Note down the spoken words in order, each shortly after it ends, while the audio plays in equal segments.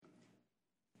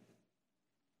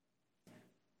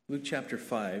Luke chapter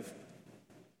 5.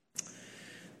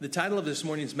 The title of this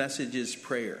morning's message is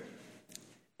Prayer.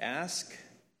 Ask,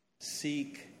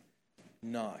 seek,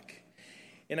 knock.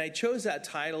 And I chose that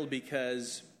title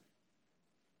because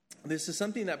this is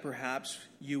something that perhaps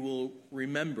you will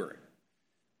remember,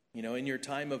 in your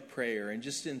time of prayer. And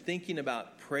just in thinking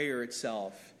about prayer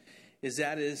itself, is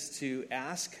to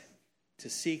ask, to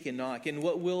seek, and knock. And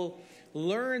what we'll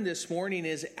learn this morning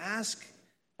is ask.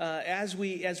 As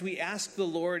we ask the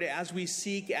Lord, as we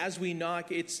seek, as we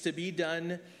knock, it's to be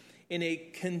done in a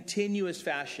continuous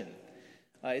fashion.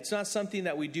 It's not something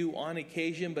that we do on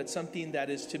occasion, but something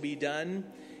that is to be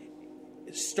done,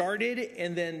 started,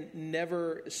 and then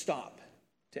never stop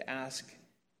to ask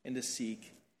and to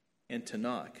seek and to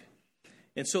knock.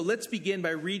 And so let's begin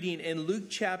by reading in Luke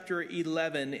chapter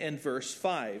 11 and verse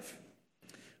 5.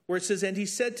 Where it says, "And he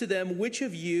said to them, which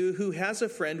of you who has a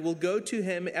friend will go to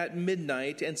him at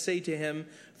midnight and say to him,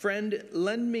 'Friend,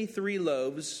 lend me 3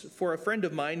 loaves, for a friend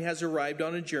of mine has arrived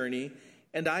on a journey,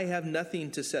 and I have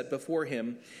nothing to set before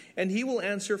him.' And he will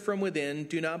answer from within,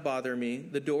 'Do not bother me.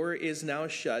 The door is now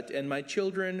shut, and my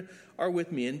children are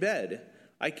with me in bed.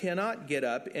 I cannot get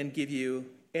up and give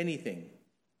you anything.'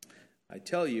 I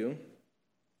tell you,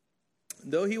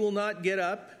 though he will not get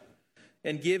up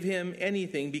and give him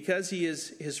anything because he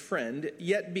is his friend,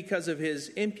 yet because of his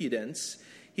impudence,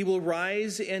 he will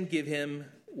rise and give him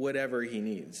whatever he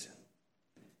needs.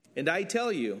 And I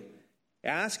tell you,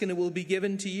 ask and it will be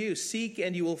given to you. Seek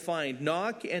and you will find.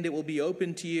 Knock and it will be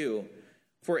opened to you.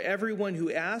 For everyone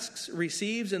who asks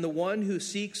receives, and the one who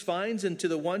seeks finds, and to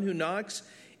the one who knocks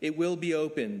it will be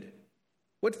opened.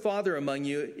 What father among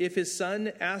you, if his son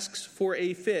asks for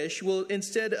a fish, will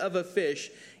instead of a fish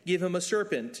give him a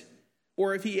serpent?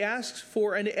 Or if he asks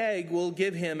for an egg, will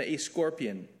give him a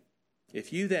scorpion?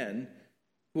 If you then,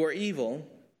 who are evil,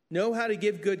 know how to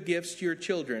give good gifts to your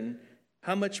children,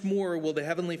 how much more will the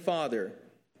Heavenly Father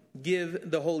give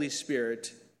the Holy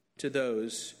Spirit to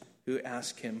those who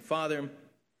ask him?" Father,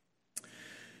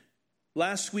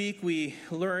 last week we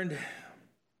learned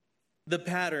the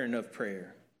pattern of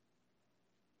prayer,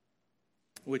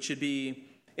 which should be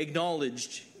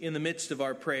acknowledged in the midst of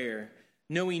our prayer.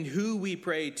 Knowing who we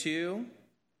pray to,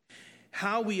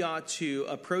 how we ought to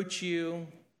approach you,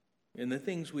 and the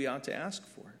things we ought to ask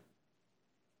for.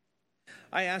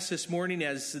 I ask this morning,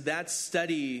 as that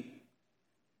study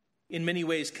in many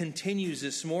ways continues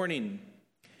this morning,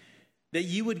 that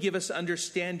you would give us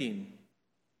understanding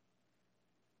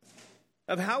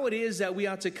of how it is that we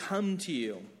ought to come to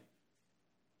you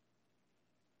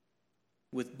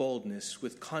with boldness,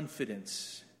 with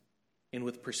confidence, and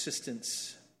with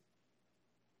persistence.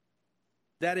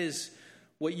 That is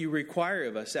what you require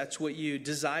of us. That's what you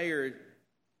desire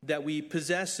that we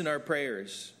possess in our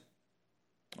prayers,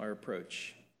 our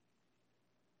approach.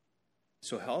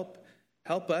 So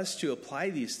help us to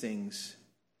apply these things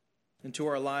into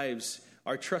our lives,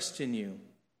 our trust in you,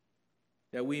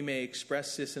 that we may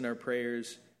express this in our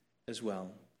prayers as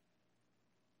well.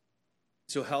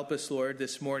 So help us, Lord,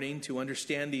 this morning to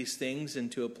understand these things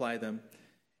and to apply them.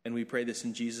 And we pray this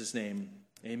in Jesus' name.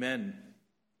 Amen.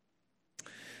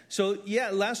 So,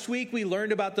 last week we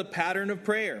learned about the pattern of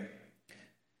prayer.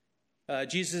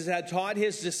 Jesus had taught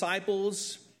his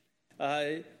disciples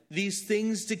these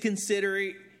things to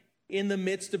consider in the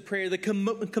midst of prayer, the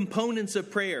components of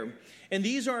prayer. And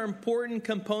these are important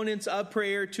components of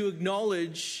prayer to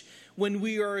acknowledge when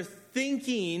we are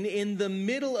thinking in the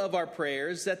middle of our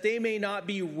prayers, that they may not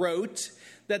be rote,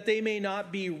 that they may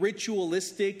not be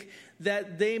ritualistic,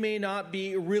 that they may not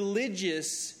be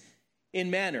religious in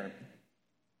manner.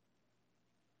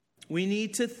 We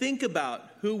need to think about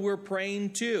who we're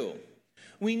praying to.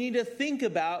 We need to think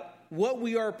about what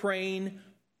we are praying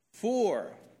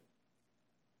for.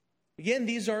 Again,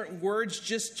 these aren't words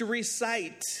just to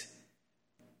recite,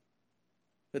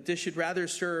 but this should rather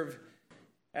serve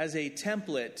as a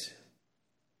template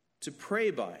to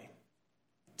pray by,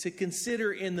 to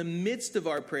consider in the midst of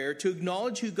our prayer, to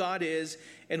acknowledge who God is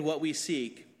and what we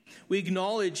seek. We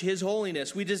acknowledge his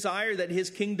holiness. We desire that his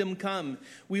kingdom come.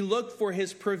 We look for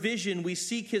his provision. We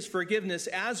seek his forgiveness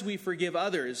as we forgive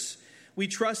others. We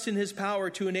trust in his power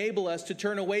to enable us to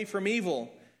turn away from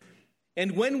evil.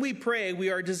 And when we pray, we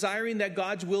are desiring that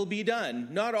God's will be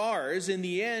done, not ours. In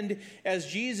the end,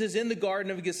 as Jesus in the Garden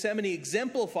of Gethsemane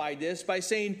exemplified this by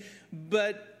saying,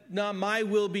 "But not my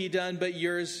will be done, but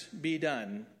yours be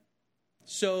done."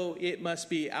 So it must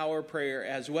be our prayer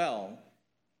as well.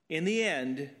 In the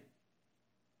end,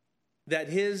 that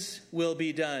his will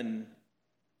be done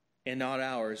and not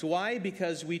ours. Why?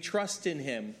 Because we trust in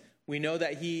him. We know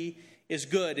that he is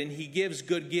good and he gives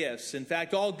good gifts. In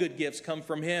fact, all good gifts come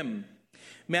from him.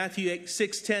 Matthew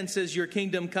 6:10 says, your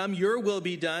kingdom come, your will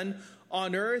be done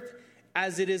on earth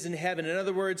as it is in heaven. In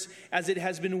other words, as it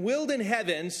has been willed in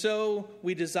heaven, so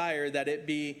we desire that it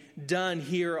be done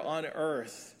here on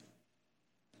earth.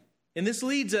 And this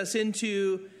leads us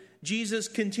into Jesus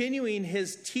continuing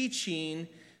his teaching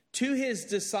to his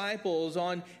disciples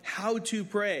on how to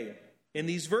pray in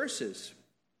these verses.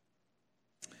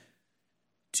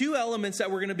 Two elements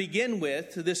that we're going to begin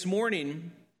with this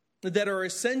morning that are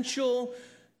essential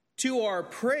to our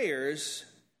prayers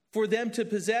for them to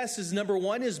possess is, number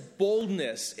one, is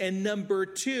boldness, and number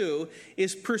two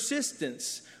is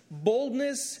persistence.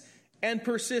 Boldness and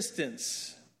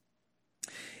persistence.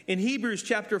 In Hebrews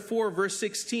chapter 4, verse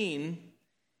 16,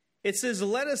 it says,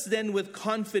 let us then with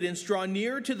confidence draw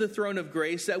near to the throne of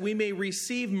grace, that we may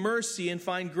receive mercy and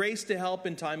find grace to help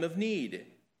in time of need.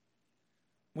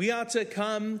 We ought to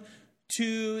come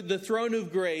to the throne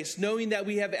of grace, knowing that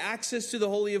we have access to the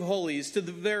Holy of Holies, to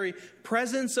the very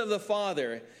presence of the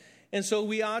Father. And so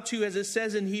we ought to, as it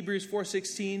says in Hebrews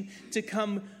 4:16, to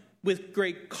come with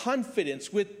great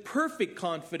confidence, with perfect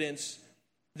confidence,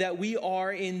 that we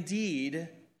are indeed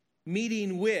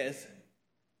meeting with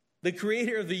the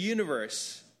Creator of the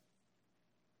universe,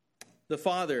 the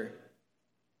Father.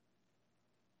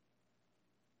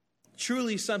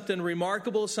 Truly something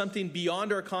remarkable, something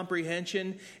beyond our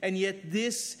comprehension, and yet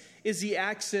this is the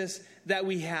access that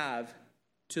we have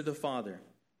to the Father.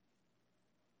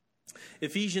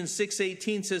 Ephesians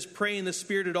 6:18 says, pray in the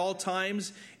Spirit at all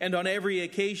times and on every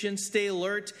occasion, stay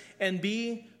alert and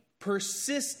be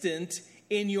persistent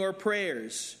in your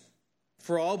prayers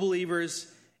for all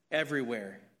believers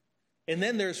everywhere. And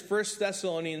then there's 1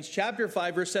 Thessalonians chapter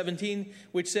 5, verse 17,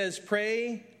 which says,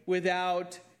 pray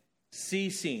without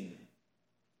ceasing.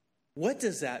 What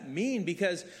does that mean?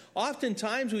 Because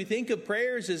oftentimes we think of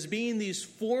prayers as being these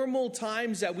formal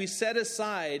times that we set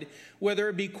aside, whether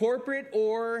it be corporate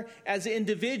or as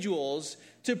individuals,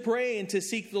 to pray and to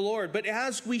seek the Lord. But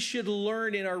as we should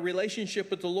learn in our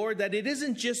relationship with the Lord, that it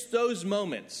isn't just those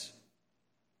moments,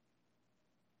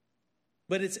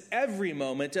 but it's every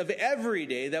moment of every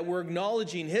day that we're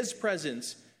acknowledging his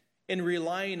presence and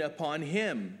relying upon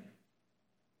him.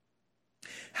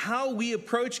 How we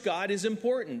approach God is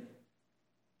important.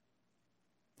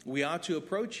 We ought to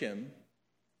approach him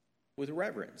with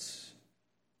reverence.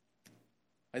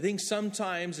 I think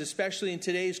sometimes, especially in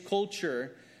today's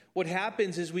culture, what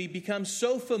happens is we become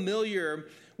so familiar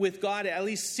with God, at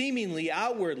least seemingly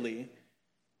outwardly,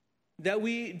 that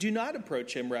we do not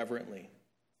approach him reverently.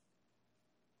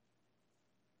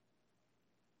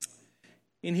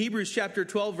 In Hebrews chapter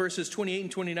 12, verses 28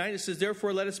 and 29, it says,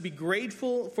 therefore let us be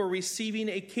grateful for receiving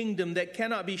a kingdom that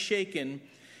cannot be shaken,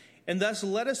 and thus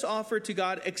let us offer to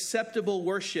God acceptable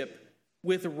worship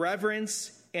with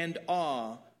reverence and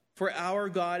awe, for our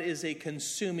God is a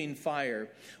consuming fire.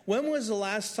 When was the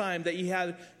last time that you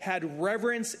had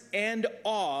reverence and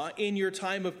awe in your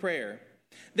time of prayer?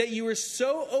 That you were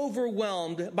so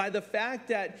overwhelmed by the fact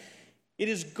that it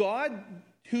is God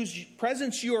whose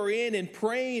presence you are in, and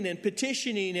praying and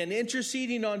petitioning and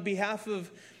interceding on behalf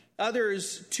of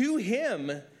others to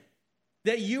him,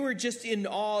 that you were just in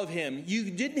awe of him. You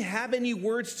didn't have any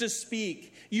words to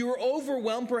speak. You were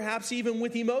overwhelmed perhaps even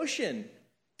with emotion,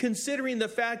 considering the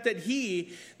fact that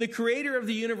he, the creator of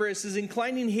the universe, is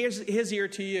inclining his ear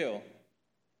to you.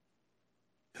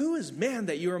 Who is man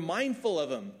that you are mindful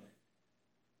of him?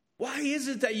 Why is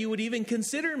it that you would even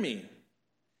consider me?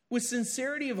 With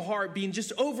sincerity of heart, being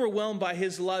just overwhelmed by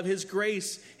his love, his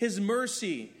grace, his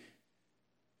mercy,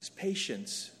 his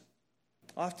patience.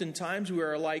 Oftentimes we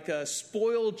are like a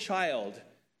spoiled child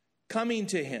coming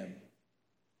to him,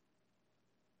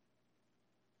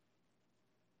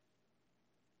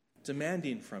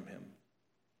 demanding from him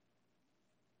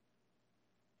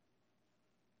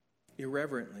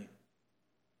irreverently.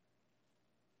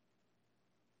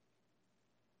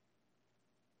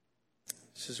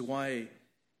 This is why,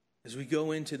 as we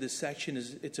go into this section,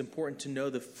 it's important to know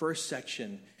the first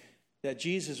section that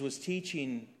Jesus was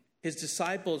teaching his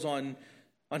disciples on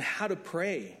how to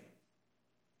pray.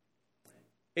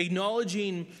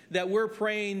 Acknowledging that we're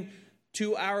praying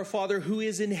to our Father who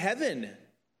is in heaven.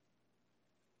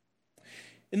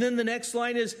 And then the next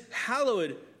line is,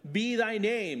 hallowed be thy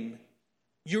name.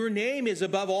 Your name is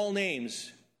above all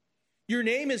names. Your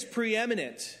name is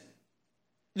preeminent.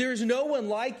 There's no one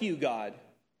like you, God.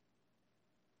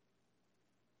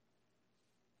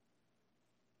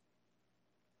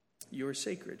 You are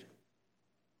sacred.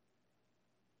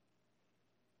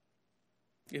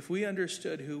 If we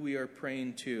understood who we are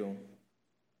praying to,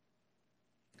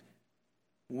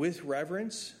 with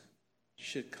reverence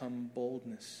should come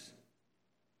boldness.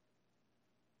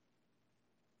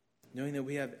 knowing that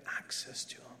we have access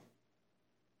to him.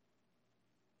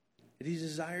 That he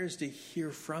desires to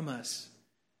hear from us.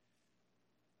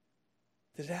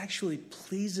 That it actually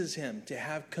pleases him to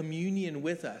have communion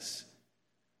with us.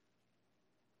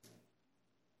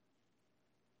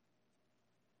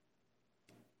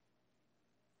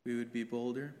 We would be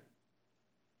bolder,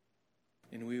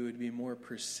 and we would be more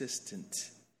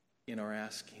persistent in our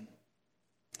asking.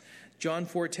 John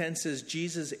 4:10 says,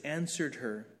 Jesus answered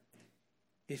her,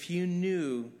 if you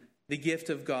knew the gift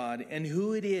of God and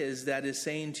who it is that is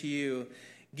saying to you,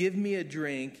 give me a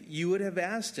drink, you would have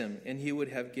asked him, and he would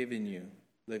have given you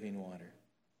living water.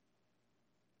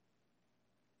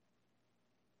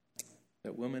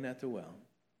 That woman at the well,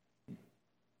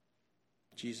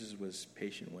 Jesus was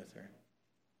patient with her,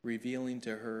 revealing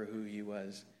to her who he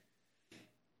was.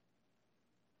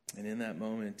 And in that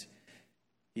moment,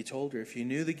 he told her, if you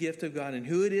knew the gift of God and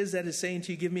who it is that is saying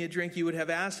to you, give me a drink, you would have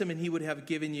asked him and he would have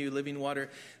given you living water.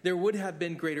 There would have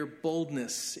been greater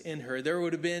boldness in her. There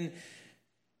would have been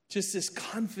just this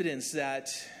confidence that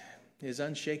is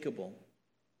unshakable.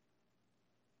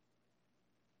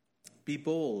 Be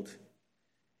bold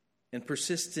and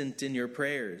persistent in your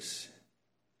prayers.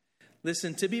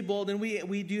 Listen, to be bold, and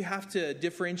we do have to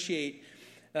differentiate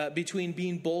between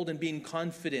being bold and being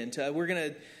confident. We're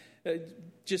going to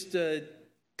just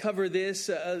cover this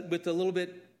with a little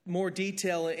bit more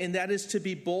detail, and that is to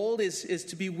be bold is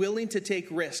to be willing to take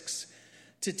risks,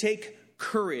 to take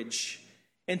courage,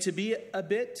 and to be a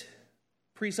bit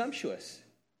presumptuous,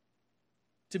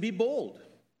 to be bold.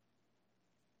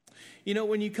 You know,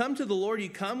 when you come to the Lord, you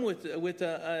come with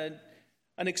an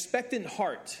expectant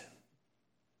heart.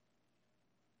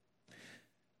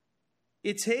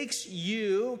 It takes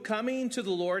you coming to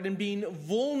the Lord and being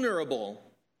vulnerable.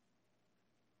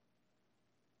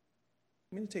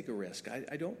 I'm going to take a risk.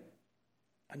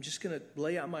 I'm just going to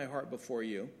lay out my heart before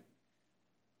you.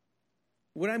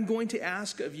 What I'm going to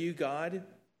ask of you, God,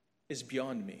 is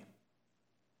beyond me.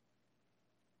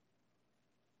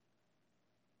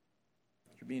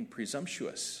 You're being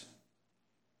presumptuous.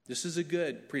 This is a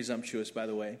good presumptuous, by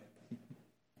the way.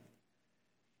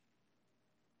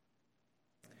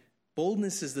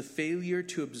 Boldness is the failure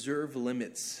to observe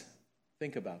limits.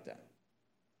 Think about that.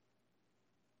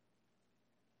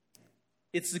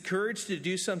 It's the courage to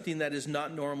do something that is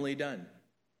not normally done.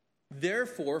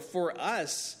 Therefore, for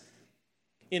us,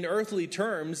 in earthly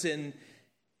terms, with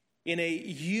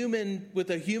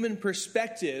a human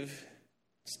perspective,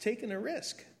 it's taking a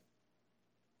risk.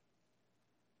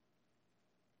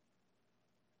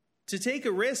 To take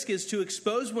a risk is to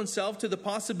expose oneself to the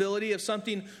possibility of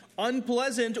something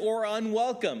unpleasant or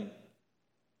unwelcome.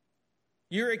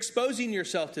 You're exposing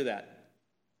yourself to that.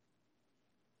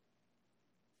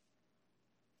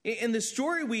 And the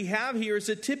story we have here is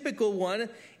a typical one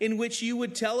in which you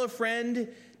would tell a friend,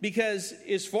 because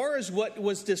as far as what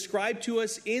was described to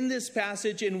us in this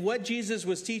passage and what Jesus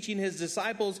was teaching his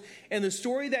disciples and the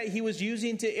story that he was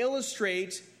using to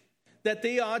illustrate that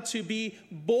they ought to be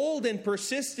bold and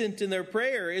persistent in their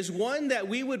prayer, is one that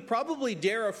we would probably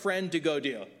dare a friend to go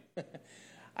do.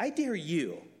 I dare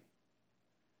you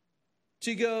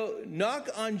to go knock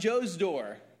on Joe's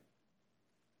door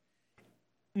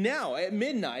now at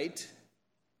midnight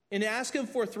and ask him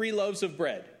for 3 loaves of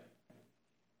bread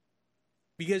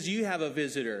because you have a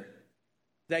visitor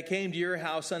that came to your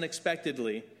house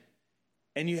unexpectedly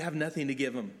and you have nothing to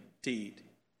give him to eat.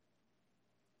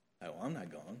 Oh, I'm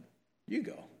not going. You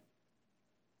go.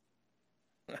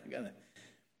 I'm not gonna.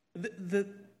 The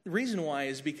reason why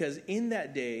is because in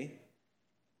that day,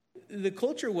 the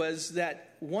culture was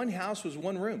that one house was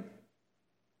one room.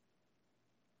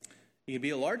 It could be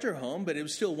a larger home, but it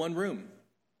was still one room.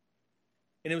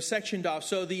 And it was sectioned off.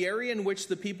 So the area in which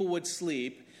the people would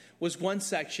sleep was one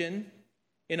section.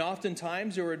 And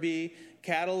oftentimes there would be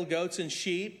cattle, goats, and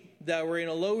sheep that were in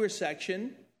a lower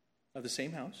section of the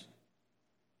same house.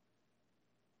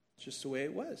 It's just the way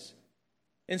it was.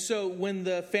 And so when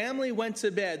the family went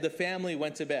to bed, the family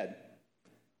went to bed.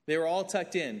 They were all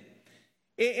tucked in.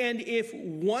 And if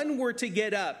one were to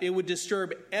get up, it would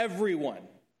disturb everyone.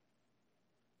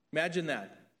 Imagine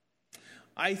that.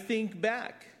 I think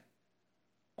back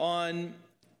on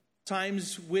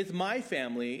times with my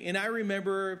family, and I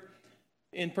remember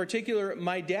in particular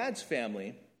my dad's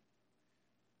family,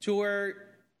 to where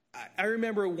I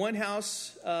remember one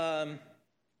house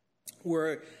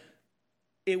where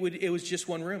it was just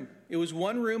one room. It was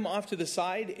one room off to the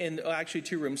side, and actually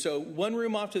 2 rooms. So one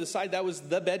room off to the side, that was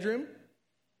the bedroom.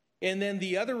 And then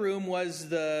the other room was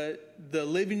the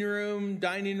living room,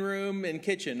 dining room, and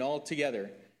kitchen all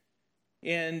together.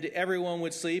 and everyone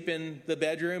would sleep in the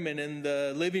bedroom and in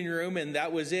the living room, and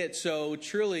that was it. So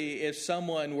truly, if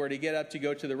someone were to get up to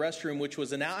go to the restroom, which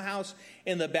was an outhouse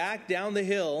in the back down the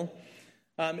hill,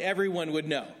 everyone would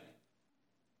know.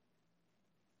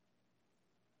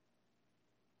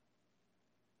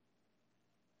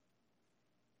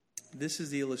 This is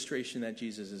the illustration that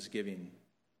Jesus is giving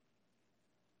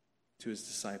to his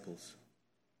disciples.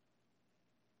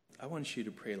 I want you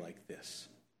to pray like this.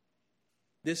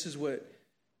 This is what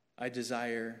I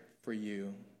desire for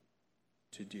you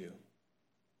to do.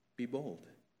 Be bold.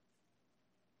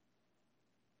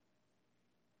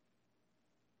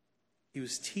 He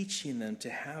was teaching them to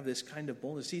have this kind of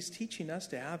boldness. He's teaching us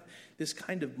to have this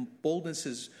kind of boldness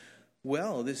as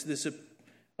well. This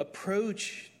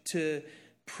approach to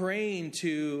praying,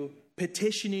 to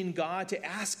petitioning God, to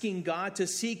asking God, to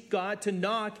seek God, to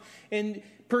knock, and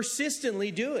persistently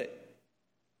do it.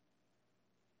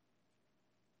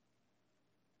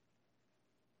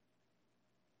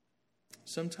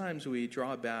 Sometimes we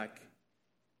draw back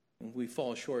and we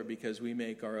fall short because we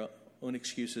make our own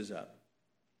excuses up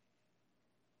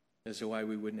as to why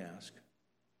we wouldn't ask,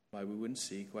 why we wouldn't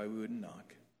seek, why we wouldn't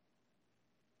knock.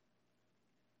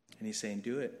 And he's saying,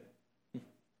 do it.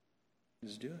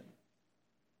 Just do it.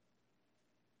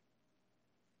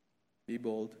 Be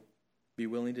bold. Be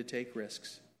willing to take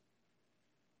risks.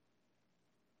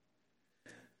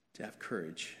 To have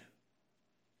courage.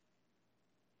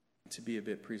 To be a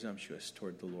bit presumptuous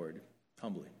toward the Lord,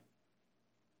 humbly.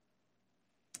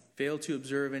 Fail to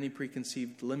observe any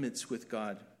preconceived limits with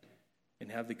God,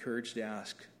 and have the courage to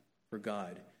ask for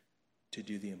God to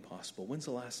do the impossible. When's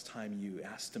the last time you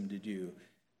asked him to do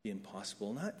the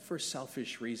impossible? Not for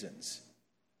selfish reasons,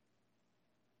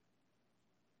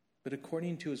 but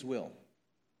according to his will.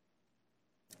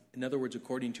 In other words,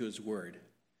 according to his word.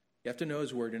 You have to know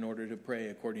his word in order to pray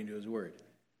according to his word.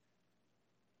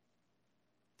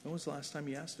 When was the last time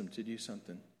you asked him to do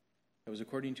something that was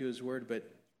according to his word, but,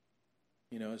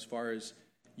 as far as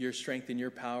your strength and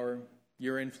your power,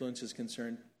 your influence is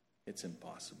concerned, it's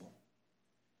impossible.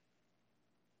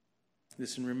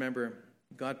 Listen, remember,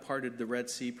 God parted the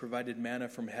Red Sea, provided manna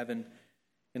from heaven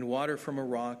and water from a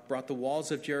rock, brought the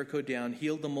walls of Jericho down,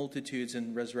 healed the multitudes,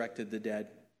 and resurrected the dead.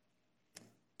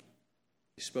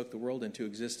 He spoke the world into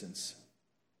existence.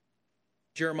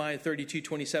 Jeremiah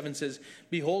 32:27 says,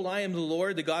 "Behold, I am the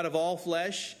Lord, the God of all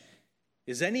flesh.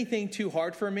 Is anything too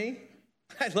hard for me?"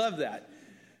 I love that.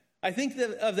 I think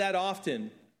of that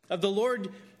often, of the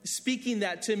Lord speaking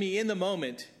that to me in the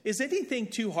moment. Is anything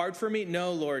too hard for me?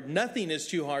 No, Lord, nothing is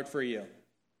too hard for you.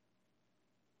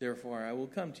 Therefore, I will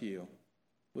come to you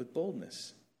with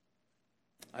boldness.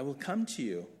 I will come to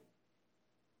you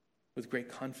with great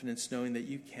confidence, knowing that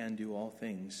you can do all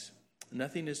things.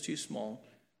 Nothing is too small.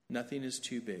 Nothing is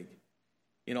too big.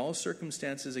 In all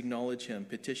circumstances, acknowledge him,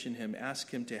 petition him,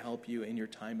 ask him to help you in your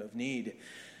time of need.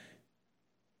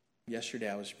 Yesterday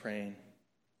I was praying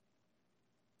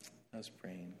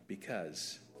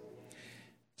because,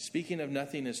 speaking of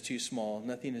nothing is too small,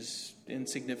 nothing is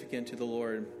insignificant to the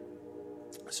Lord.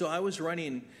 So I was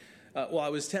running, I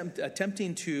was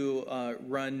attempting to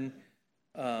run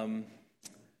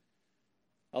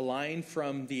a line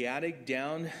from the attic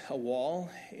down a wall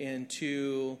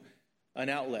into an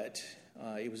outlet.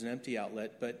 It was an empty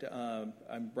outlet, but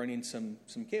I'm running some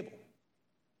cable.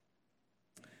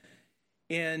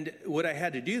 And what I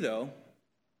had to do, though,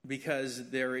 because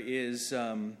there's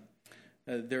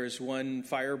one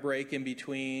fire break in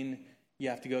between, you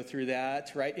have to go through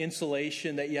that, right?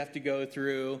 Insulation that you have to go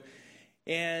through.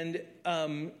 And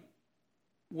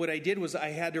what I did was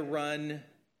I had to run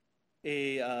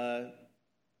a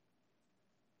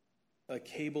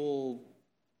cable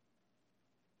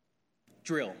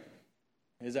drill.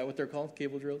 Is that what they're called?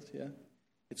 Cable drills? Yeah.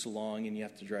 It's long and you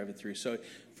have to drive it through. So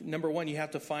number one, you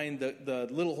have to find the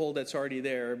little hole that's already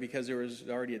there, because there was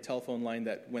already a telephone line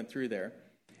that went through there.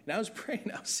 And I was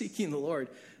praying, I was seeking the Lord.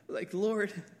 Like,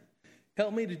 Lord,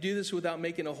 help me to do this without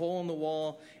making a hole in the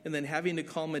wall and then having to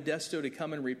call Modesto to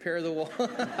come and repair the wall.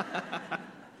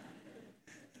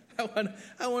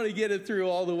 I want to get it through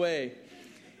all the way.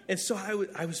 And so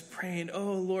I was praying,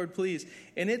 oh, Lord, please.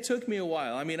 And it took me a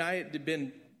while. I mean, I had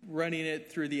been running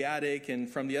it through the attic and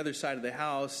from the other side of the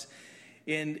house.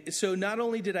 And so not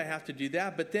only did I have to do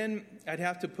that, but then I'd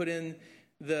have to put in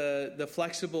the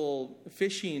flexible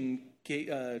fishing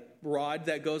rod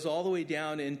that goes all the way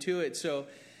down into it. So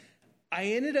I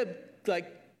ended up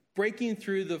breaking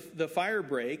through the fire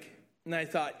break, and I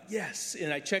thought, yes.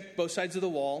 And I checked both sides of the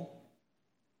wall.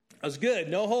 I was good,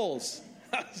 no holes.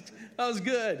 I was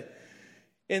good.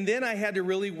 And then I had to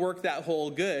really work that hole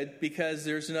good, because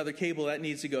there's another cable that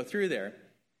needs to go through there.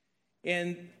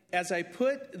 And as I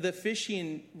put the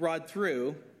fishing rod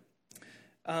through,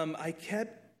 I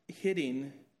kept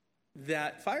hitting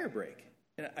that fire break.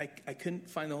 And I couldn't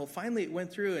find the hole. Finally, it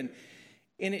went through,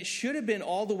 and it should have been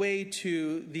all the way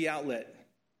to the outlet.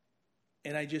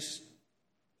 And I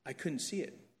couldn't see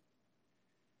it.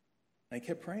 I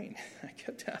kept praying. I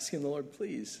kept asking the Lord,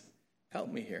 please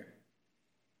help me here.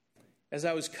 As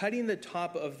I was cutting the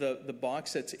top of the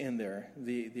box that's in there,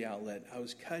 the outlet, I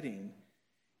was cutting.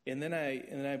 And then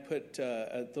I put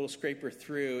a little scraper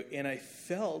through, and I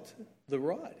felt the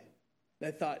rod. And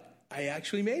I thought, I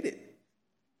actually made it.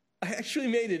 I actually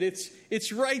made it.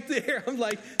 It's right there. I'm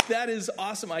like, that is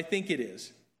awesome. I think it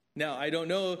is. Now, I don't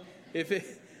know if it,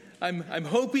 I'm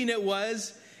hoping it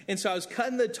was. And so I was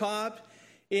cutting the top,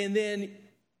 and then,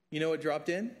 you know what dropped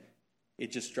in?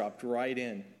 It just dropped right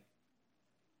in.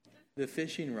 The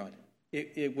fishing rod.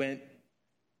 It went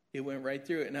right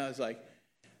through it. And I was like,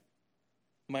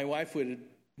 my wife would have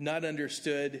not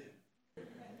understood.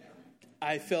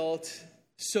 I felt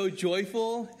so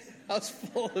joyful. I was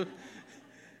full of,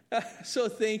 so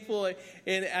thankful.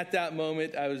 And at that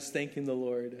moment, I was thanking the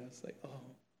Lord. I was like, oh,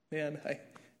 man, I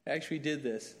actually did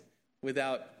this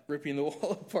without ripping the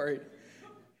wall apart.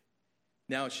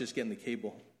 Now it's just getting the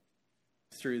cable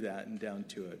through that and down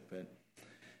to it. But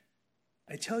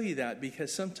I tell you that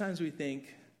because sometimes we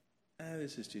think,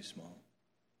 this is too small.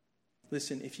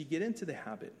 Listen, if you get into the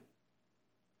habit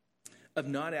of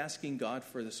not asking God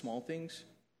for the small things,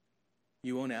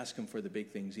 you won't ask him for the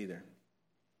big things either.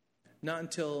 Not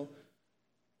until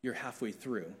you're halfway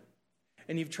through.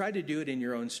 And you've tried to do it in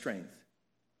your own strength.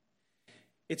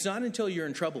 It's not until you're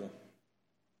in trouble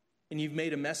and you've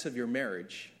made a mess of your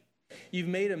marriage. You've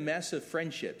made a mess of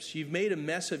friendships. You've made a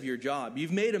mess of your job.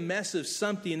 You've made a mess of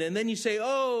something. And then you say,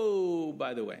 oh,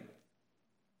 by the way,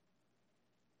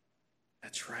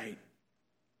 that's right.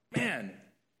 Man,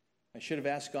 I should have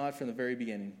asked God from the very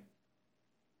beginning.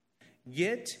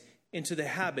 Get into the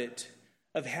habit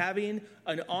of having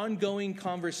an ongoing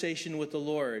conversation with the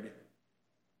Lord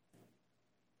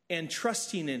and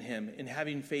trusting in him and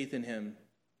having faith in him,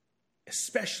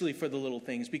 especially for the little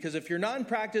things. Because if you're not in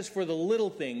practice for the little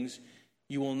things,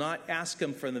 you will not ask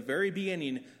him from the very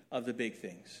beginning of the big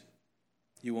things.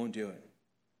 You won't do it.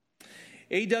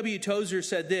 A.W. Tozer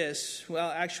said this,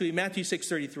 well, actually, Matthew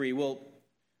 6:33.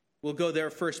 We'll go there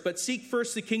first. But seek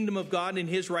first the kingdom of God and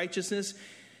his righteousness,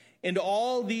 and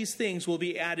all these things will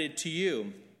be added to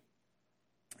you.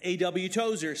 A.W.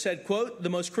 Tozer said, quote, the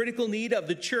most critical need of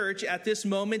the church at this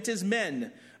moment is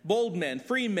men, bold men,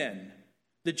 free men.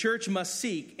 The church must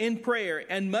seek, in prayer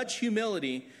and much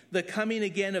humility, the coming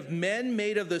again of men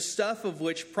made of the stuff of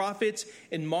which prophets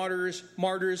and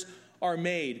martyrs are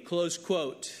made. Close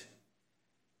quote.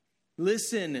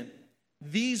 Listen,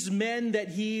 these men that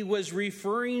he was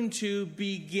referring to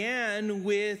began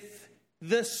with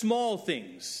the small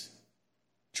things.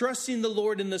 Trusting the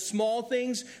Lord in the small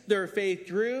things, their faith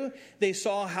grew. They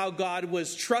saw how God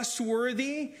was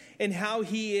trustworthy and how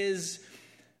he is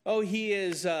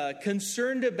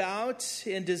concerned about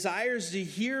and desires to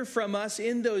hear from us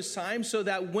in those times so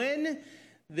that when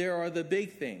there are the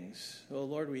big things, oh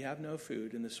Lord, we have no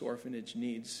food and this orphanage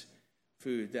needs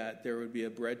food, that there would be a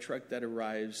bread truck that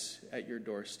arrives at your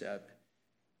doorstep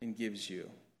and gives you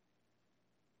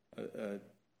a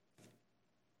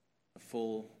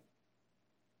full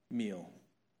meal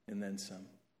and then some.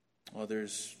 Well,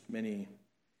 there's many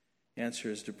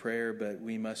answers to prayer, but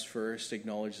we must first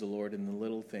acknowledge the Lord in the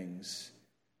little things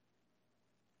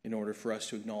in order for us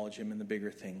to acknowledge him in the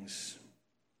bigger things.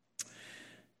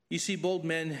 You see bold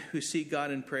men who seek God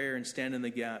in prayer and stand in the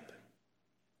gap,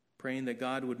 praying that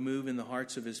God would move in the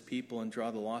hearts of his people and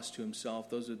draw the lost to himself.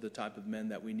 Those are the type of men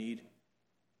that we need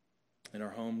in our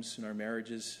homes, in our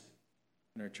marriages,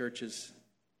 in our churches.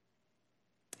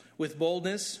 With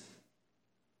boldness,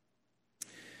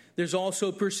 there's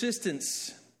also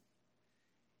persistence.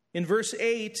 In verse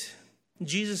 8,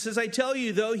 Jesus says, I tell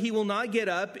you, though he will not get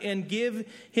up and give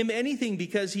him anything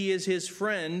because he is his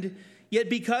friend, yet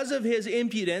because of his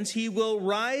impudence, he will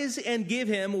rise and give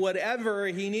him whatever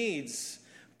he needs.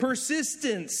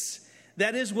 Persistence.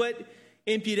 That is what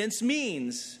impudence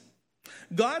means.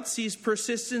 God sees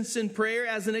persistence in prayer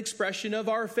as an expression of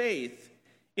our faith.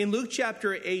 In Luke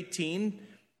chapter 18,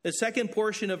 the second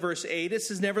portion of verse 8, it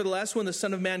says, nevertheless, when the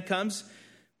Son of Man comes,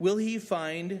 will he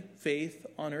find faith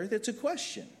on earth? It's a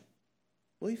question.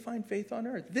 Will he find faith on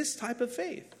earth? This type of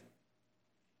faith.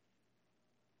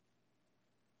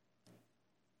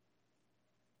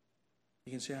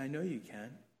 You can say, I know you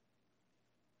can.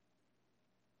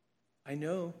 I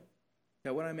know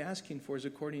that what I'm asking for is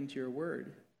according to your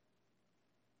word.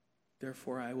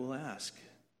 Therefore, I will ask.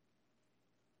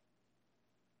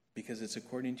 because it's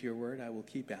according to your word, I will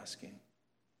keep asking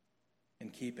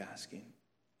and keep asking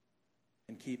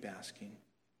and keep asking.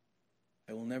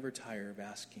 I will never tire of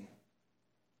asking.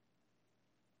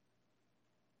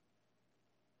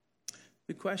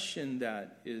 The question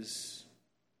that is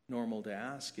normal to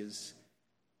ask is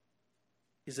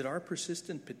it our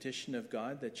persistent petition of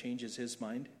God that changes his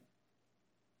mind?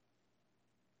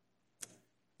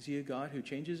 Is he a God who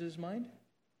changes his mind?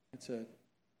 It's a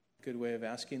good way of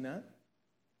asking that.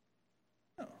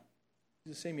 No.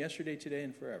 He's the same yesterday, today,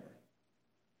 and forever.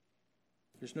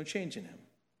 There's no change in him.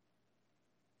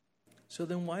 So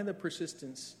then why the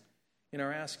persistence in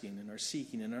our asking and our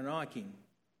seeking and our knocking?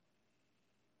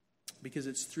 Because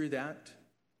it's through that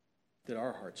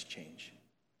our hearts change.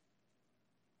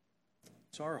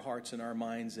 It's our hearts and our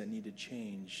minds that need to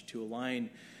change to align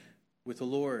with the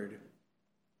Lord.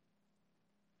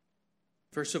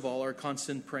 First of all, our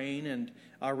constant praying and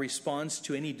our response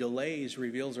to any delays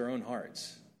reveals our own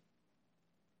hearts.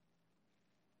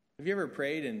 Have you ever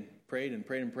prayed and prayed and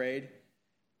prayed and prayed?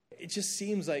 It just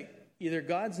seems like either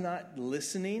God's not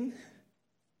listening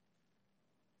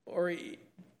or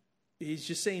he's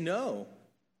just saying no.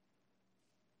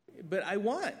 But I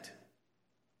want.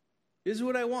 This is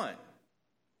what I want.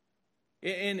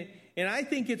 And I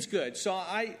think it's good. So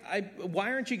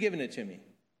why aren't you giving it to me?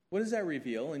 What does that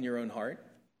reveal in your own heart?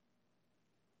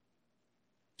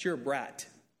 That you're a brat.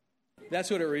 That's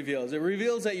what it reveals. It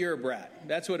reveals that you're a brat.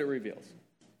 That's what it reveals.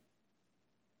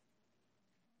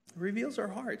 It reveals our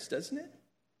hearts, doesn't it?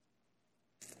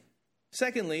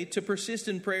 Secondly, to persist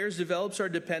in prayers develops our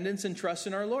dependence and trust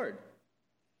in our Lord.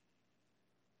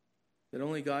 That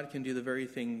only God can do the very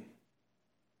thing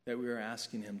that we are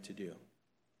asking him to do.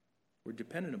 We're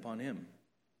dependent upon him.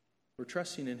 We're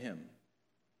trusting in him.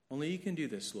 Only you can do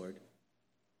this, Lord.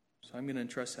 So I'm going to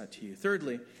entrust that to you.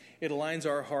 Thirdly, it aligns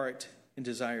our heart and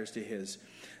desires to his.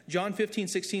 John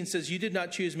 15:16 says, "You did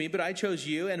not choose me, but I chose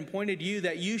you and appointed you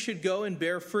that you should go and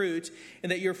bear fruit,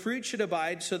 and that your fruit should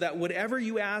abide, so that whatever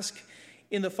you ask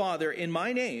in the Father in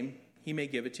my name, he may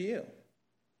give it to you."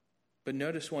 But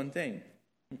notice one thing.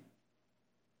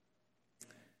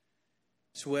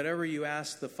 So whatever you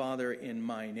ask the Father in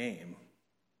my name.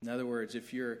 In other words,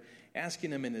 if you're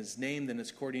asking him in his name, then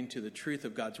it's according to the truth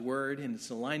of God's word and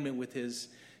it's in alignment with his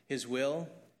will.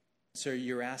 So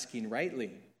you're asking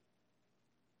rightly.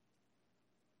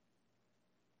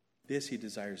 This he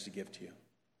desires to give to you.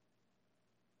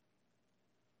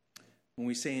 When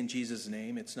we say in Jesus'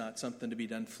 name, it's not something to be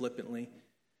done flippantly,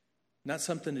 not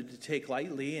something to take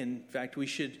lightly. In fact, we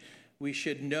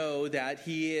should know that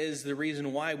he is the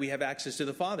reason why we have access to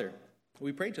the Father.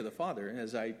 We pray to the Father,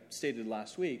 as I stated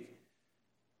last week,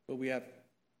 but we have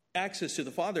access to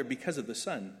the Father because of the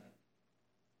Son.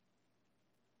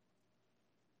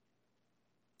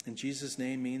 And Jesus'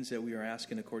 name means that we are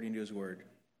asking according to his word,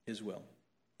 his will,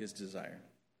 his desire.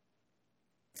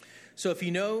 So if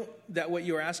you know that what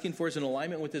you are asking for is in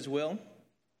alignment with his will,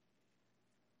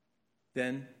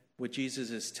 then what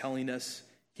Jesus is telling us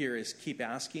here is keep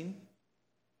asking,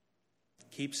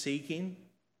 keep seeking,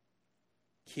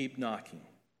 keep knocking.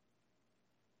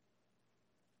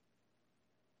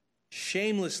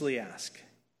 Shamelessly ask,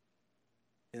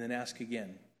 and then ask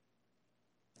again,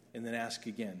 and then ask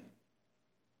again,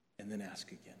 and then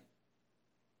ask again.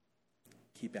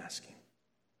 Keep asking.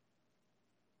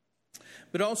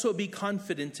 But also be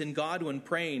confident in God when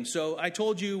praying. So I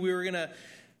told you we were going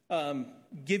to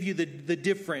give you the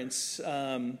difference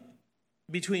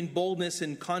between boldness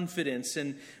and confidence.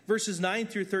 And verses 9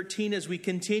 through 13 as we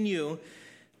continue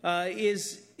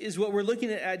is what we're looking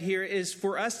at here is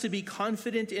for us to be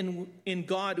confident in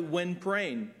God when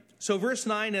praying. So verse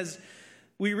 9, as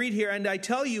we read here, "And I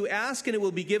tell you, ask and it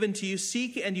will be given to you,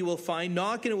 seek and you will find,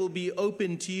 knock and it will be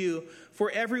opened to you.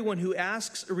 For everyone who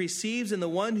asks receives, and the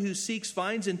one who seeks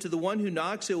finds, and to the one who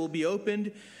knocks it will be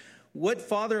opened. What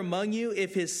father among you,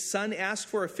 if his son asks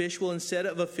for a fish, will instead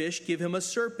of a fish give him a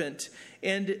serpent?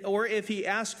 Or if he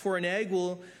asks for an egg,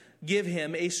 will give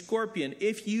him a scorpion?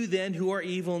 If you then, who are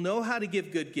evil, know how to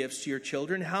give good gifts to your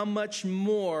children, how much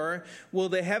more will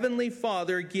the heavenly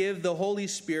Father give the Holy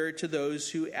Spirit to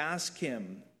those who ask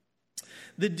him?"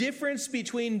 The difference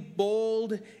between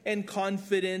bold and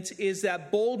confident is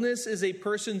that boldness is a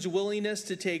person's willingness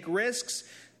to take risks,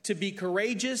 to be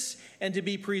courageous, and to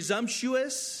be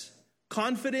presumptuous.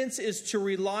 Confidence is to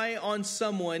rely on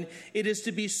someone. It is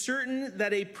to be certain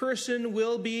that a person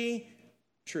will be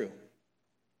true.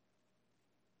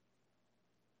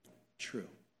 True.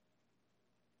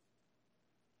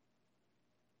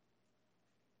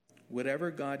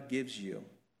 Whatever God gives you,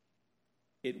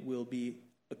 it will be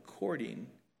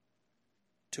according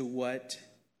to what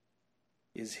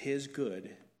is his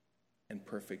good and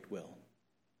perfect will.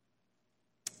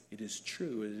 It is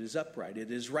true, it is upright, it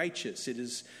is righteous, it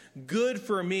is good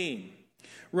for me.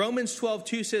 Romans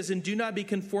 12:2 says, "And do not be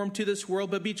conformed to this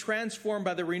world, but be transformed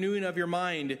by the renewing of your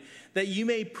mind, that you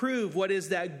may prove what is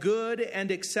that good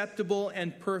and acceptable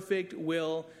and perfect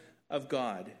will of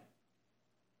God."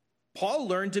 Paul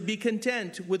learned to be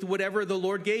content with whatever the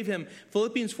Lord gave him.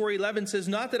 Philippians 4:11 says,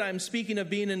 "Not that I am speaking of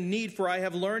being in need, for I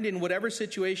have learned in whatever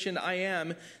situation I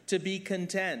am to be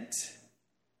content."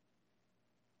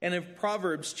 And in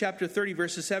Proverbs chapter 30,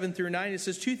 verses 7 through 9, it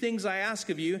says, "Two things I ask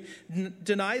of you,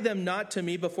 deny them not to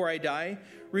me before I die.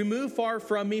 Remove far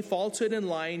from me falsehood and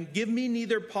lying. Give me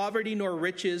neither poverty nor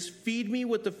riches. Feed me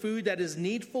with the food that is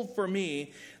needful for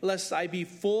me, lest I be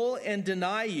full and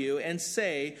deny you and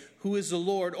say, 'Who is the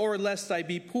Lord?' Or lest I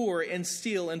be poor and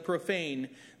steal and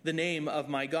profane the name of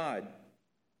my God."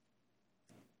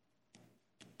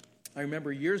 I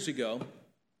remember years ago,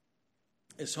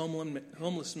 this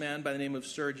homeless man by the name of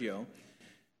Sergio,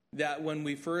 that when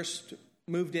we first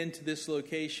moved into this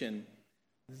location,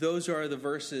 those are the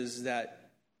verses that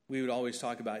we would always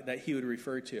talk about, that he would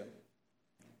refer to.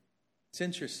 It's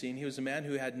interesting. He was a man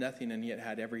who had nothing and yet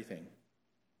had everything.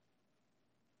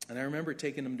 And I remember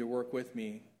taking him to work with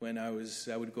me when I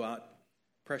would go out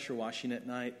pressure washing at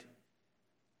night.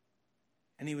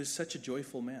 And he was such a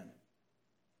joyful man.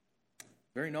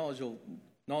 Very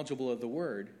knowledgeable of the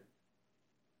Word.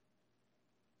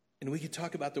 And we could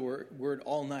talk about the word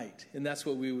all night, and that's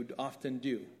what we would often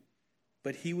do.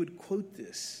 But he would quote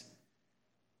this,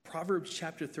 Proverbs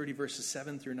chapter 30, verses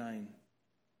 7 through 9,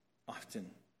 often.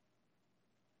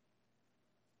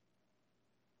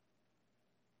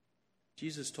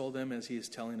 Jesus told them, as he is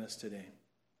telling us today,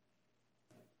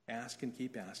 ask and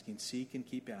keep asking, seek and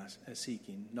keep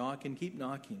seeking, knock and keep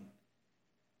knocking.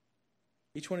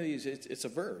 Each one of these, it's a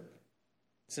verb.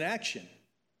 It's an action.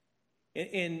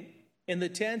 And the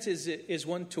tense is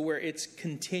one to where it's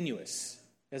continuous.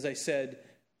 As I said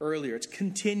earlier, it's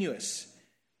continuous.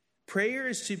 Prayer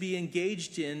is to be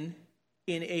engaged in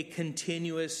a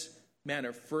continuous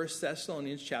manner. 1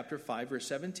 Thessalonians chapter 5, verse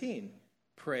 17.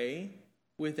 Pray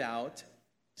without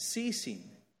ceasing.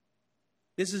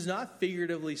 This is not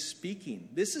figuratively speaking.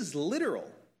 This is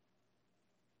literal.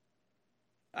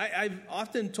 I've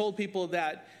often told people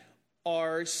that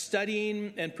are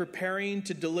studying and preparing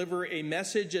to deliver a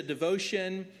message, a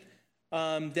devotion,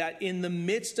 that in the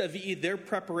midst of their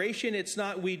preparation, it's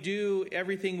not we do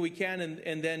everything we can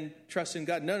and then trust in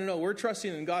God. No. We're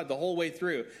trusting in God the whole way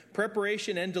through.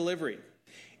 Preparation and delivery.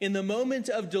 In the moment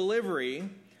of delivery,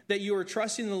 that you are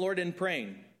trusting the Lord and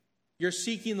praying. You're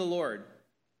seeking the Lord.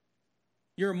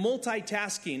 You're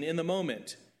multitasking in the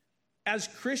moment. As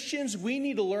Christians, we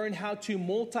need to learn how to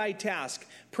multitask.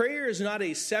 Prayer is not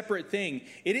a separate thing.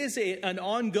 It is an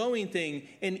ongoing thing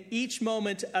in each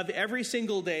moment of every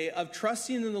single day of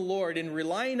trusting in the Lord and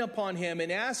relying upon Him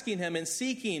and asking Him and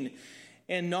seeking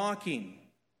and knocking.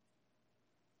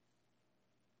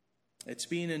 It's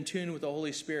being in tune with the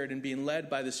Holy Spirit and being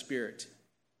led by the Spirit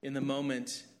in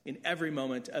every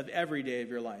moment of every day of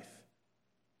your life.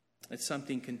 It's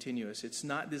something continuous.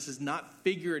 This is not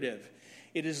figurative.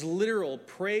 It is literal.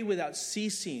 Pray without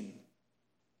ceasing.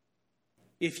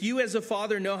 If you as a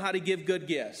father know how to give good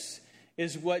gifts,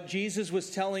 is what Jesus was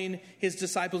telling his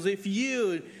disciples. If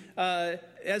you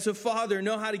as a father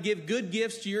know how to give good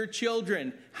gifts to your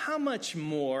children, how much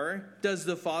more does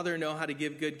the Father know how to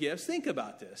give good gifts? Think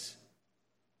about this.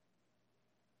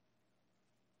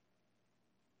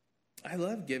 I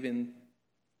love giving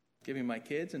my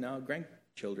kids and now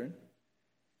grandchildren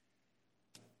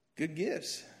good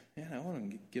gifts. Man, I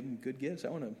want to give them good gifts. I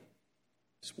want to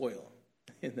spoil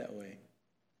in that way.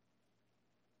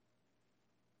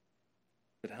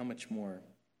 But how much more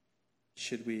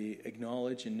should we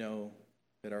acknowledge and know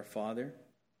that our Father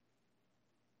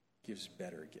gives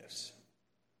better gifts?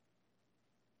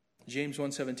 James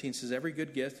 1:17 says, "Every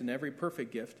good gift and every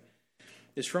perfect gift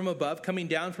is from above, coming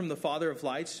down from the Father of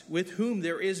lights, with whom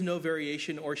there is no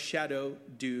variation or shadow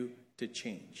due to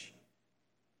change."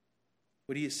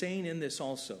 What he is saying in this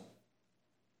also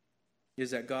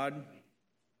is that God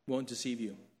won't deceive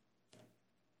you.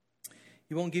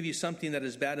 He won't give you something that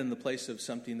is bad in the place of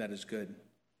something that is good.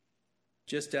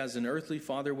 Just as an earthly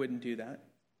father wouldn't do that,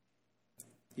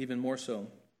 even more so,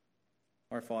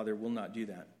 our Father will not do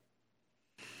that.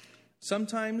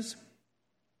 Sometimes,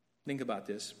 think about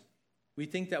this, we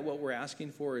think that what we're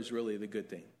asking for is really the good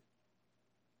thing,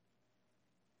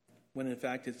 when in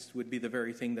fact it would be the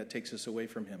very thing that takes us away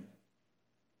from Him.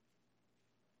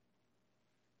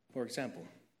 For example,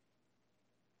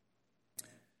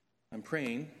 I'm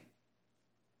praying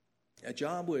a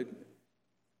job would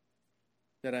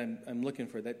that I'm looking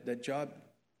for, that job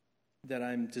that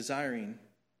I'm desiring,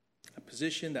 a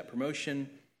position, that promotion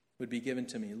would be given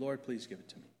to me. Lord, please give it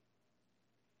to me.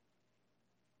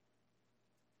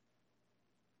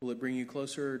 Will it bring you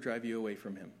closer or drive you away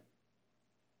from him?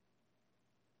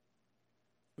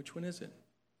 Which one is it?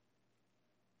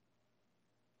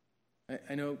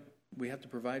 I know we have to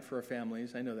provide for our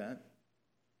families. I know that.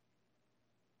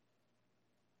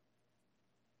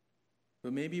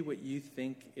 But maybe what you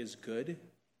think is good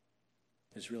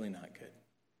is really not good.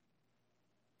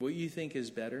 What you think is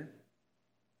better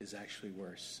is actually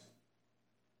worse.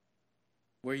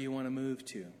 Where you want to move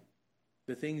to,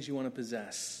 the things you want to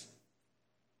possess.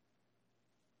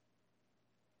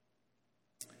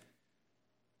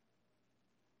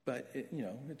 But,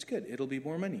 it's good. It'll be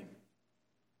more money.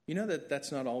 You know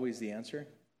that's not always the answer.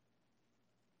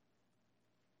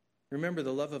 Remember,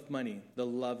 the love of money,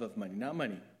 not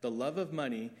money. The love of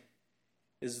money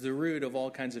is the root of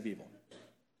all kinds of evil.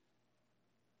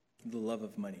 The love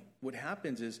of money. What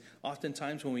happens is,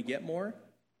 oftentimes when we get more,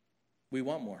 we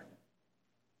want more.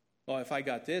 Oh, if I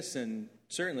got this, then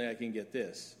certainly I can get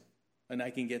this, and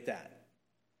I can get that.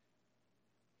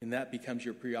 And that becomes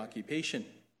your preoccupation.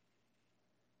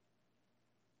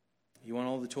 You want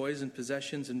all the toys and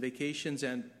possessions and vacations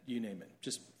and you name it.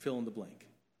 Just fill in the blank.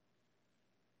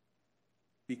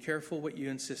 Be careful what you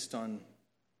insist on,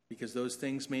 because those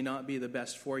things may not be the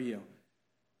best for you.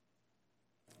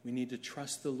 We need to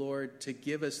trust the Lord to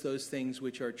give us those things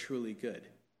which are truly good.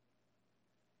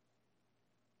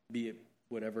 Be it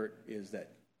whatever it is that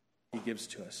he gives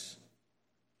to us.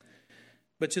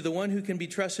 But to the one who can be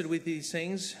trusted with these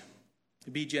things,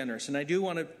 be generous. And I do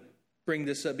want to bring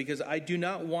this up because I do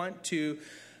not want to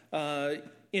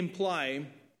imply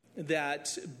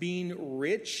that being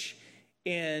rich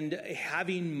and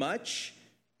having much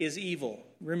is evil.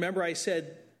 Remember, I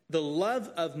said the love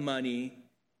of money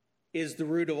is the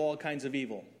root of all kinds of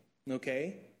evil.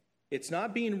 Okay? It's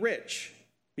not being rich,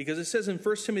 because it says in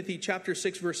 1 Timothy chapter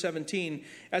 6, verse 17,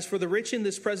 "As for the rich in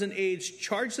this present age,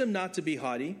 charge them not to be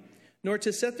haughty, nor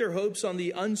to set their hopes on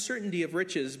the uncertainty of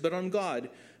riches, but on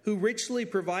God, who richly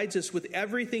provides us with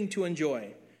everything to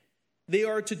enjoy. They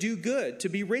are to do good, to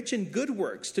be rich in good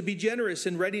works, to be generous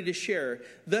and ready to share,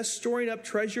 thus storing up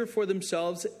treasure for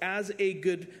themselves as a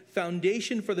good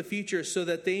foundation for the future, so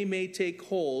that they may take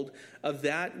hold of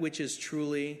that which is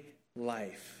truly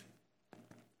life."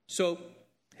 So,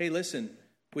 hey, listen,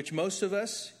 which most of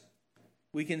us,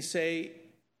 we can say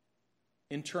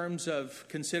in terms of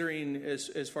considering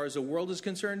as far as the world is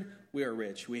concerned, we are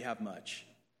rich, we have much.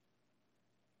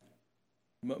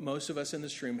 Most of us in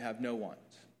this room have no want.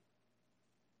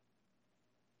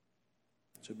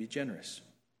 So be generous.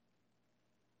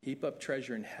 Heap up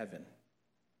treasure in heaven.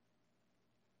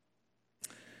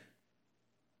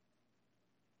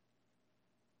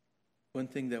 One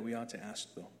thing that we ought to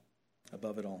ask, though,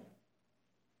 above it all.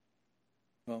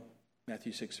 Well,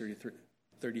 Matthew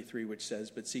 6:33, which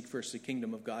says, "But seek first the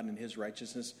kingdom of God and his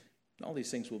righteousness, and all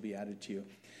these things will be added to you."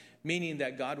 Meaning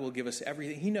that God will give us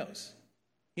everything. He knows.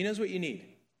 He knows what you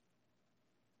need.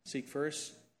 Seek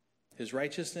first his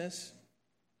righteousness.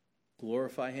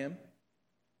 Glorify him.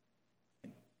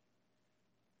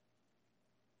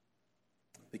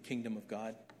 The kingdom of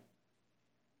God.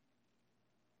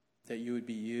 That you would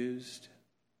be used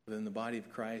within the body of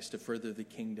Christ to further the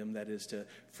kingdom, that is to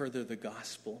further the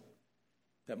gospel.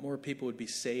 That more people would be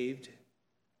saved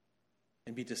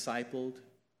and be discipled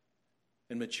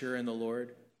and mature in the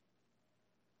Lord.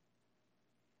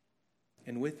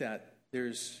 And with that,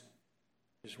 there's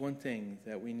one thing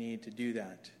that we need to do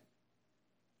that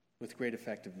with great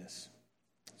effectiveness.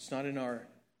 It's not in our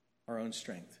own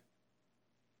strength.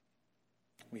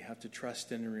 We have to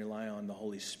trust in and rely on the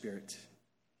Holy Spirit.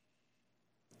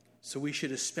 So we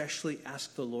should especially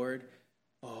ask the Lord,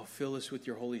 fill us with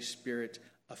your Holy Spirit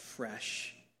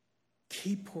afresh.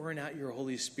 Keep pouring out your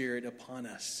Holy Spirit upon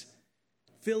us.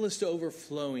 Fill us to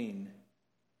overflowing.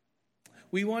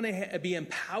 We want to be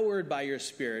empowered by your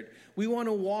Spirit. We want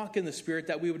to walk in the Spirit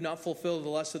that we would not fulfill the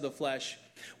lust of the flesh.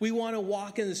 We want to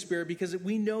walk in the Spirit because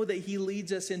we know that he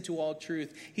leads us into all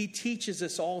truth. He teaches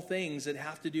us all things that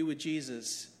have to do with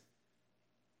Jesus.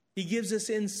 He gives us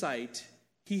insight.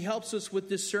 He helps us with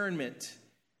discernment,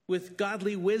 with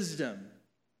godly wisdom.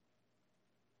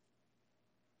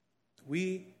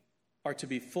 We are to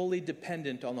be fully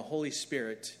dependent on the Holy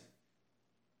Spirit,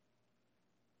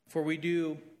 for we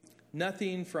do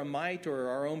nothing from might or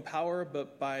our own power,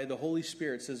 but by the Holy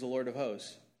Spirit, says the Lord of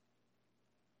hosts.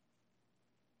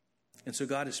 And so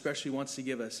God especially wants to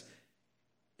give us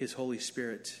his Holy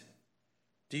Spirit.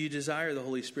 Do you desire the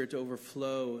Holy Spirit to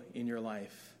overflow in your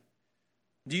life?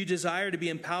 Do you desire to be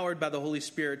empowered by the Holy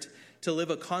Spirit to live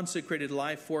a consecrated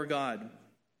life for God?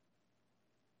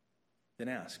 Then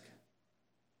ask,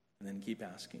 and then keep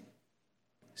asking.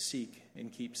 Seek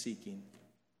and keep seeking.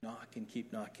 Knock and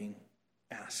keep knocking.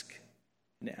 Ask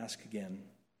and ask again.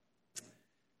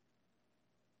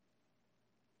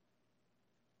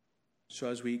 So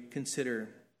as we consider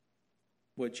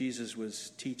what Jesus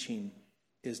was teaching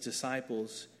his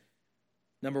disciples,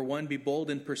 number one, be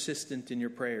bold and persistent in your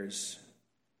prayers.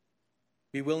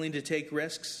 Be willing to take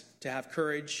risks, to have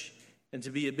courage, and to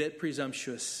be a bit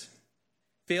presumptuous.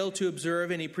 Fail to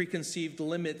observe any preconceived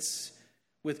limits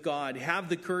with God. Have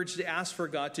the courage to ask for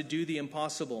God to do the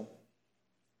impossible.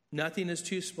 Nothing is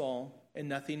too small and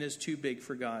nothing is too big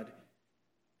for God.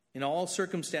 In all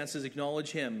circumstances,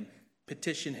 acknowledge him,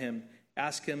 petition him,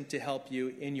 ask him to help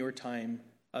you in your time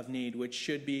of need, which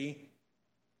should be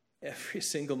every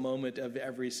single moment of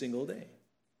every single day.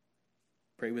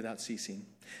 Pray without ceasing.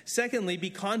 Secondly, be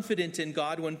confident in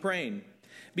God when praying.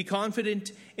 Be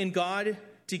confident in God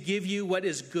to give you what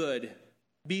is good.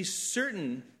 Be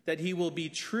certain that he will be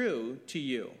true to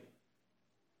you.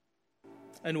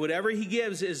 And whatever he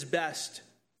gives is best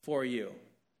for you.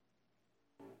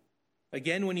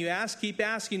 Again, when you ask, keep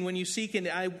asking. When you seek, and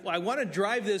I want to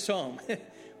drive this home.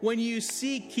 When you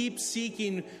seek, keep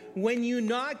seeking. When you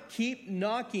knock, keep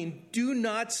knocking. Do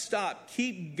not stop.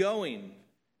 Keep going.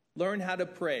 Learn how to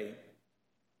pray.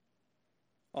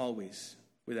 Always,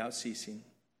 without ceasing.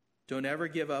 Don't ever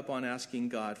give up on asking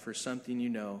God for something you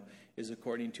know is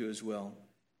according to his will.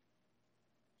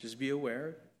 Just be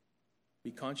aware.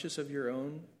 Be conscious of your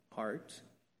own heart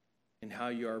and how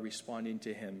you are responding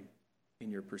to him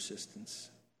in your persistence.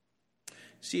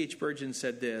 C.H. Spurgeon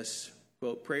said this,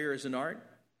 quote, prayer is an art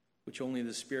which only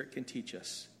the Spirit can teach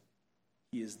us.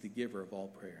 He is the giver of all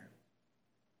prayer.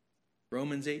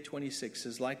 Romans 8:26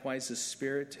 says, likewise the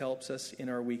Spirit helps us in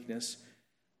our weakness,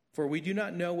 for we do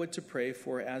not know what to pray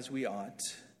for as we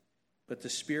ought, but the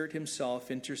Spirit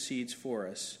himself intercedes for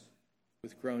us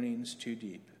with groanings too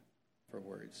deep for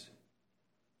words.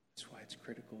 That's why it's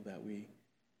critical that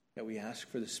we ask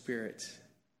for the Spirit,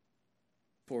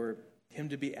 for him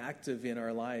to be active in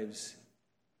our lives,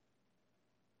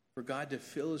 for God to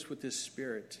fill us with his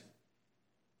Spirit,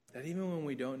 that even when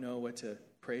we don't know what to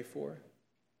pray for,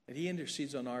 that he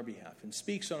intercedes on our behalf and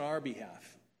speaks on our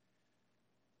behalf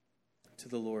to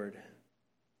the Lord.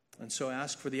 And so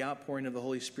ask for the outpouring of the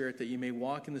Holy Spirit, that you may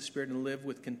walk in the Spirit and live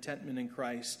with contentment in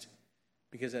Christ,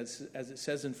 because as it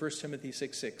says in 1 Timothy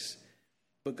 6:6,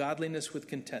 but godliness with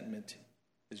contentment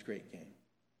is great gain.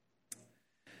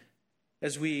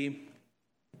 As we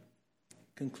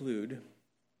conclude,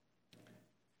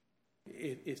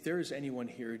 if there is anyone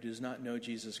here who does not know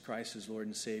Jesus Christ as Lord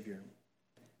and Savior,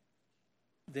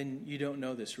 then you don't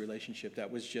know this relationship that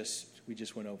we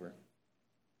just went over.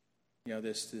 You know,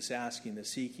 this asking, this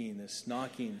seeking, this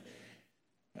knocking,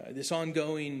 this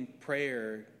ongoing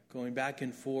prayer, going back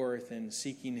and forth and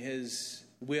seeking his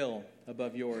will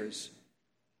above yours,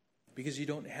 because you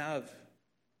don't have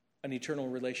an eternal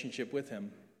relationship with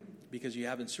him, because you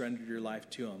haven't surrendered your life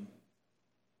to him.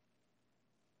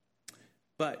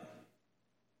 But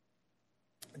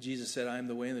Jesus said, I am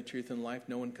the way and the truth and life.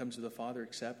 No one comes to the Father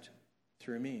except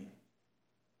through me.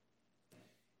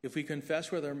 If we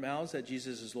confess with our mouths that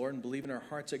Jesus is Lord and believe in our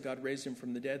hearts that God raised him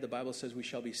from the dead, the Bible says we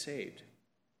shall be saved.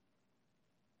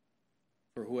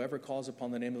 For whoever calls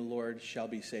upon the name of the Lord shall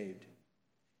be saved.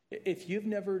 If you've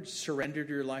never surrendered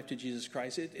your life to Jesus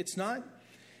Christ, it's not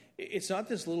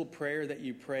this little prayer that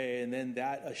you pray and then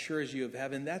that assures you of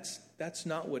heaven. That's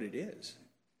not what it is.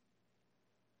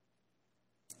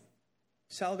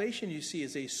 Salvation, you see,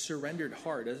 is a surrendered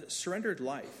heart, a surrendered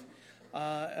life,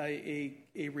 a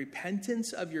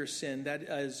repentance of your sin that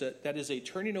is a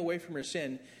turning away from your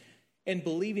sin and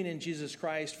believing in Jesus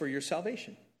Christ for your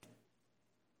salvation.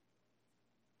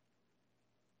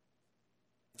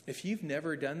 If you've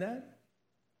never done that,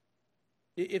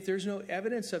 if there's no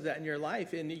evidence of that in your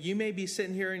life, and you may be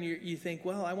sitting here and you think,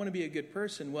 well, I want to be a good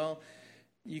person. Well,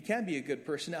 you can't be a good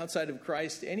person outside of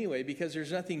Christ anyway, because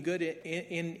there's nothing good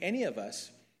in any of us.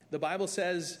 The Bible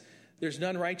says there's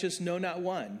none righteous, no, not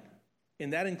one.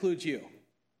 And that includes you.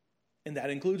 And that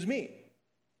includes me.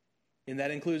 And that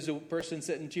includes the person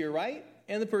sitting to your right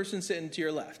and the person sitting to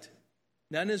your left.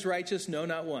 None is righteous, no,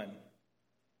 not one.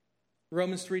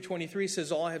 Romans 3:23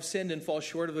 says, all have sinned and fall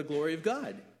short of the glory of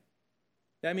God.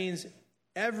 That means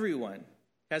everyone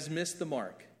has missed the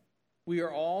mark. We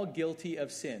are all guilty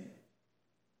of sin.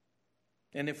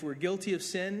 And if we're guilty of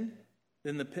sin,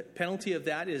 then the penalty of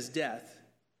that is death.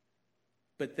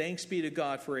 But thanks be to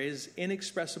God for his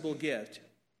inexpressible gift,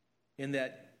 in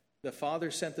that the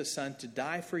Father sent the Son to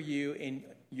die for you in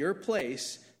your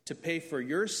place, to pay for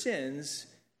your sins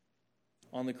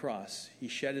on the cross. He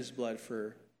shed his blood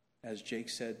for, as Jake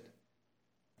said,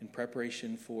 in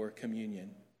preparation for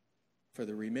communion, for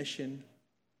the remission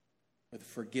or the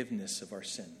forgiveness of our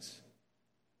sins.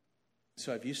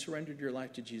 So have you surrendered your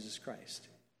life to Jesus Christ?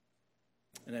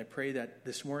 And I pray that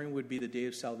this morning would be the day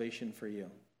of salvation for you.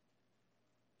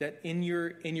 That in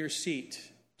your seat,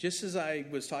 just as I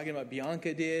was talking about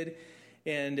Bianca did,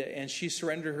 and she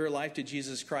surrendered her life to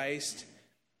Jesus Christ,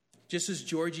 just as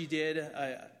Georgie did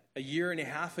a year and a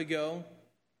half ago,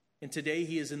 and today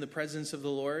he is in the presence of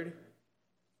the Lord,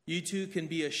 you too can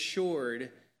be assured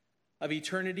of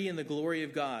eternity and the glory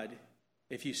of God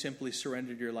if you simply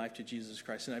surrendered your life to Jesus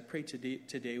Christ. And I pray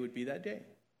today would be that day.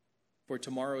 For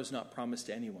tomorrow is not promised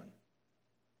to anyone,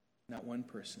 not one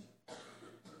person.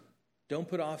 Don't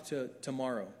put off to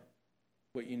tomorrow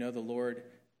what you know the Lord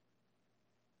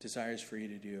desires for you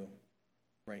to do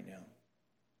right now.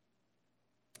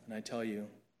 And I tell you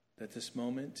that this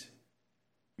moment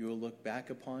you will look back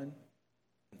upon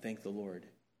and thank the Lord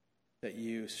that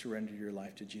you surrendered your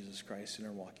life to Jesus Christ and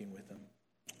are walking with him.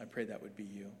 I pray that would be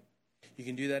you. You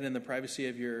can do that in the privacy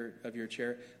of your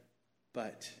chair,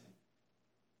 but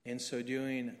in so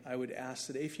doing, I would ask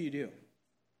that if you do,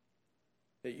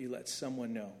 that you let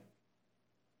someone know.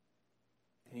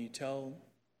 And you tell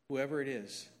whoever it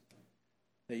is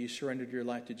that you surrendered your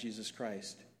life to Jesus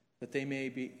Christ, that they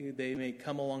may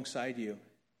come alongside you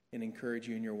and encourage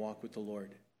you in your walk with the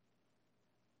Lord.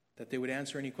 That they would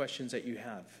answer any questions that you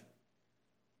have.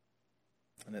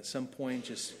 And at some point,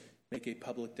 just make a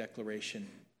public declaration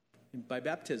by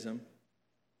baptism,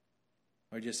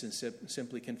 or just in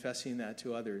simply confessing that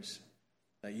to others,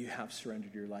 that you have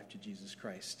surrendered your life to Jesus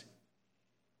Christ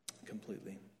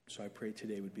completely. So I pray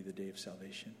today would be the day of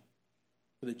salvation.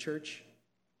 For the church,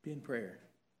 be in prayer.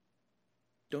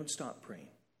 Don't stop praying.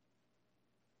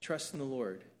 Trust in the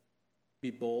Lord. Be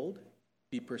bold,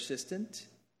 be persistent,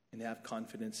 and have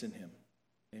confidence in him.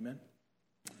 Amen.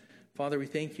 Father, we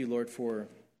thank you, Lord, for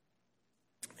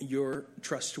your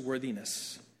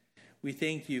trustworthiness. We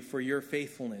thank you for your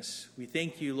faithfulness. We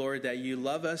thank you, Lord, that you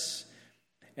love us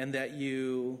and that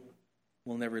you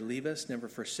will never leave us, never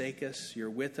forsake us.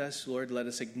 You're with us, Lord. Let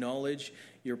us acknowledge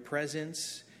your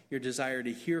presence, your desire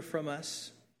to hear from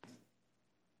us.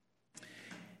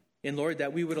 And Lord,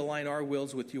 that we would align our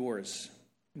wills with yours.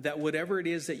 That whatever it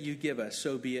is that you give us,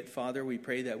 so be it, Father. We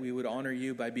pray that we would honor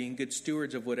you by being good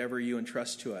stewards of whatever you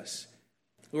entrust to us.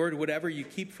 Lord, whatever you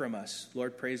keep from us,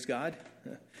 Lord, praise God.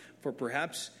 For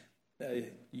perhaps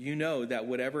you know that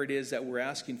whatever it is that we're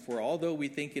asking for, although we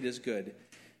think it is good,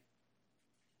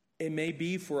 it may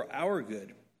be for our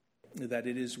good that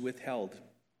it is withheld,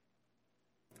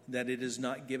 that it is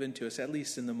not given to us, at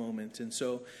least in the moment. And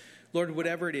so, Lord,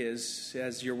 whatever it is,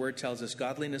 as your word tells us,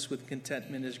 godliness with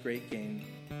contentment is great gain.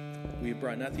 We have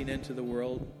brought nothing into the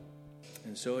world,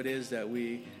 and so it is that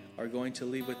we are going to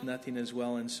leave with nothing as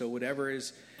well. And so whatever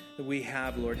is that we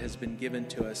have, Lord, has been given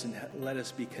to us, and let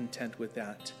us be content with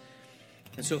that.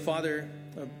 And so, Father,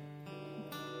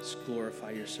 just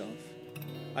glorify yourself.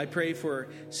 I pray for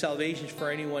salvation for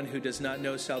anyone who does not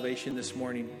know salvation this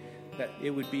morning, that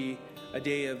it would be a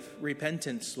day of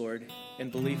repentance, Lord,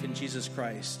 and belief in Jesus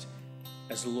Christ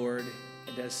as Lord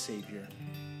and as Savior.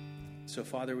 So,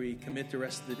 Father, we commit the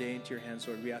rest of the day into your hands,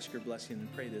 Lord. We ask your blessing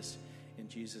and pray this in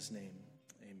Jesus' name.